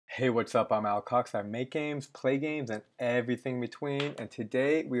Hey, what's up? I'm Al Cox. I make games, play games, and everything between. And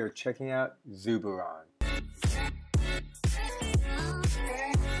today we are checking out ZUBERION.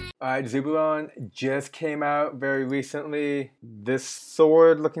 Alright, ZUBERION just came out very recently. This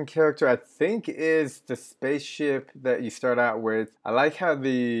sword-looking character, I think, is the spaceship that you start out with. I like how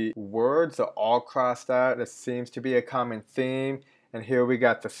the words are all crossed out. It seems to be a common theme. And here we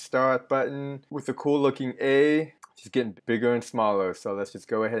got the start button with the cool-looking A. Just getting bigger and smaller, so let's just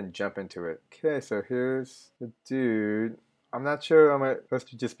go ahead and jump into it. Okay, so here's the dude. I'm not sure I'm supposed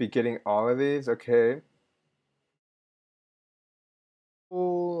to just be getting all of these. Okay.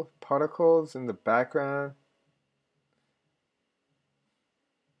 Cool particles in the background.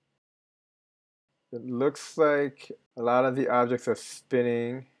 It looks like a lot of the objects are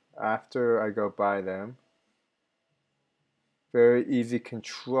spinning after I go by them. Very easy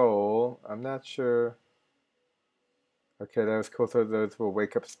control. I'm not sure. Okay, that was cool. So those will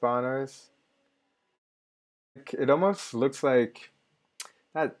wake up spawners. It almost looks like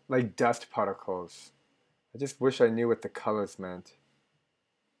not like dust particles. I just wish I knew what the colors meant.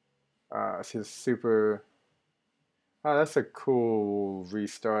 She's super. Oh, that's a cool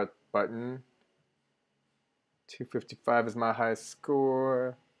restart button. 255 is my highest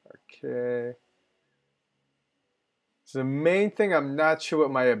score. Okay. So the main thing, I'm not sure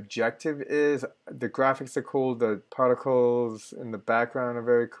what my objective is. The graphics are cool. The particles in the background are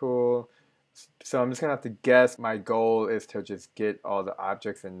very cool. So I'm just gonna have to guess. My goal is to just get all the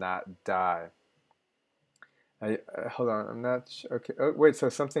objects and not die. Hold on, I'm not sure. Okay. Oh, wait, so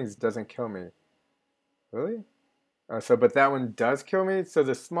some things doesn't kill me. Really? But that one does kill me. So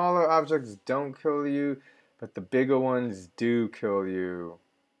the smaller objects don't kill you, but the bigger ones do kill you.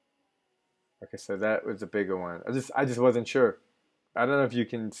 Okay, so that was the bigger one. I just wasn't sure. I don't know if you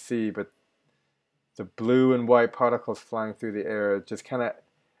can see, but the blue and white particles flying through the air just kind of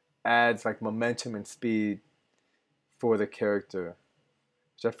adds like momentum and speed for the character,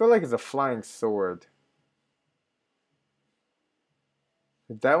 which I feel like is a flying sword.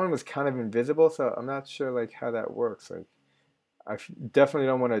 That one was kind of invisible, so I'm not sure like how that works. Like, definitely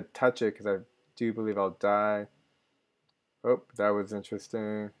don't want to touch it because I do believe I'll die. Oh, that was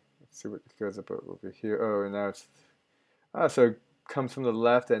interesting. Let's see what goes up over here. Oh, and now it's so it comes from the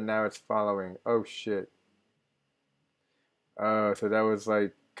left and now it's following. Oh shit. Oh, so that was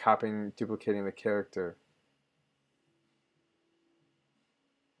like copying, duplicating the character.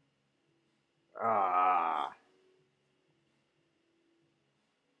 Ah.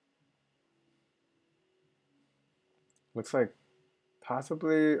 Looks like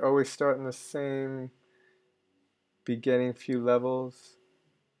possibly always starting the same beginning few levels.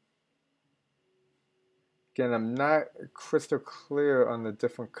 Again, I'm not crystal clear on the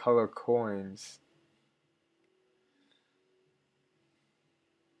different color coins.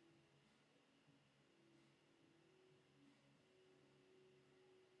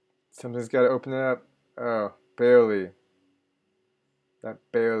 Something's got to open it up. Oh, barely. That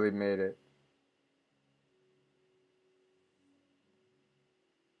barely made it.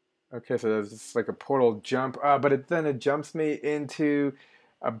 Okay, so there's just like a portal jump, but then it jumps me into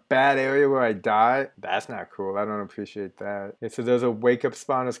a bad area where I die. That's not cool. I don't appreciate that. Okay, so there's a wake up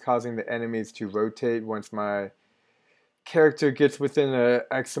spawners causing the enemies to rotate once my character gets within a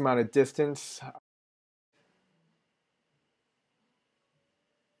X amount of distance.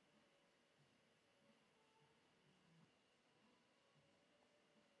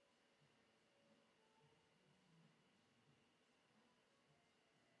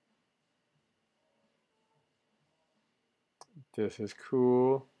 This is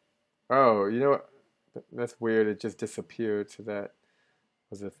cool. Oh, you know what? That's weird. It just disappeared. So that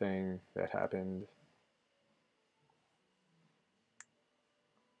was a thing that happened.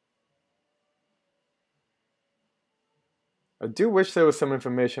 I do wish there was some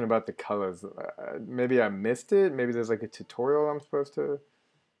information about the colors. Maybe I missed it. Maybe there's like a tutorial I'm supposed to.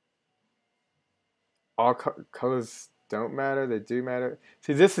 All colors don't matter. They do matter.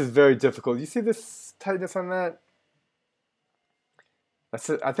 See, this is very difficult. You see this tightness on that?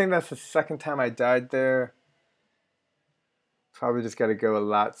 I think that's the second time I died there. Probably just got to go a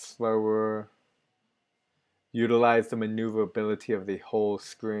lot slower. Utilize the maneuverability of the whole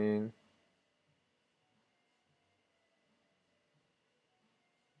screen.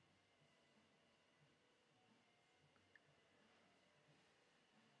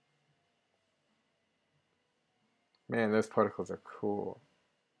 Man, those particles are cool.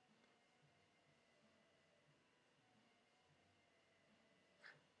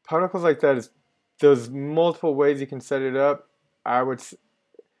 Particles like that there's multiple ways you can set it up. I would,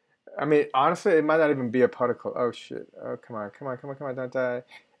 I mean, honestly, it might not even be a particle. Oh shit! Oh come on, come on, come on, come on! Don't die!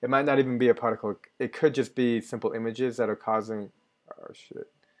 It might not even be a particle. It could just be simple images that are causing, oh shit.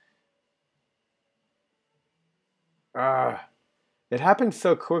 Ah, it happens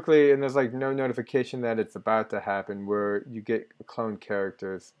so quickly and there's like no notification that it's about to happen where you get cloned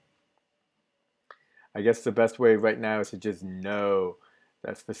characters. I guess the best way right now is to just know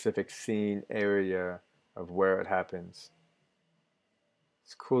that specific scene area of where it happens.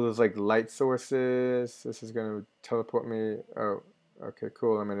 It's cool. There's like light sources. This is gonna teleport me. Oh, okay,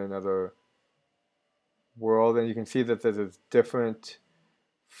 cool. I'm in another world, and you can see that there's a different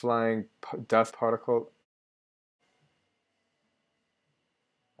flying dust particle.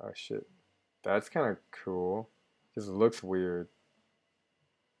 Oh shit, that's kind of cool. Just looks weird.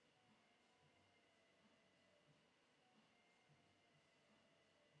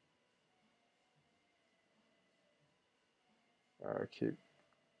 Keep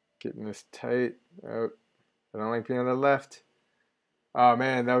getting this tight. Oh, I don't like being on the left. Oh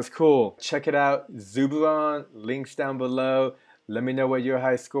man, that was cool. Check it out. ZUBERION, links down below. Let me know what your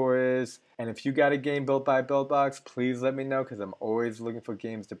high score is. And if you got a game built by Buildbox, please let me know because I'm always looking for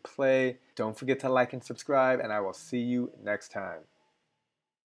games to play. Don't forget to like and subscribe, and I will see you next time.